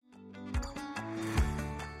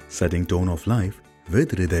Setting tone of life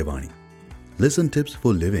with Hridayvani. Listen tips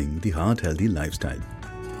for living the heart-healthy lifestyle.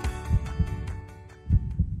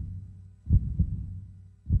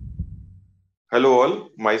 Hello all,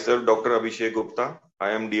 myself Dr. Abhisek Gupta. I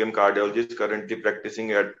am DM cardiologist currently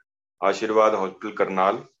practicing at Ashirwad Hospital,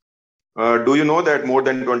 Karnal. Do you know that more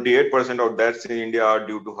than 28% of deaths in India are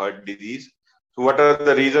due to heart disease? So what are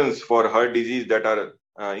the reasons for heart disease that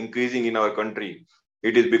are increasing in our country?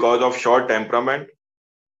 It is because of short temperament,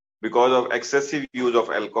 because of excessive use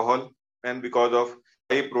of alcohol, and because of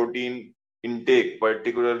high protein intake,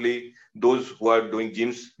 particularly those who are doing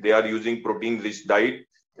gyms, they are using protein rich diet,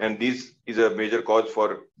 and this is a major cause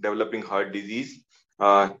for developing heart disease.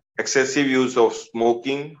 Excessive use of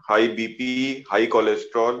smoking, high BP, high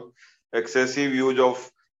cholesterol, excessive use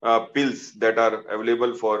of pills that are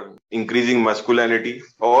available for increasing masculinity.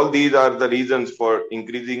 All these are the reasons for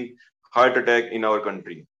increasing heart attack in our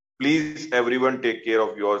country. Please, everyone, take care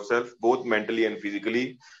of yourself, both mentally and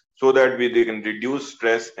physically, so that we can reduce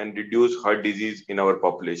stress and reduce heart disease in our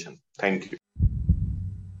population. Thank you.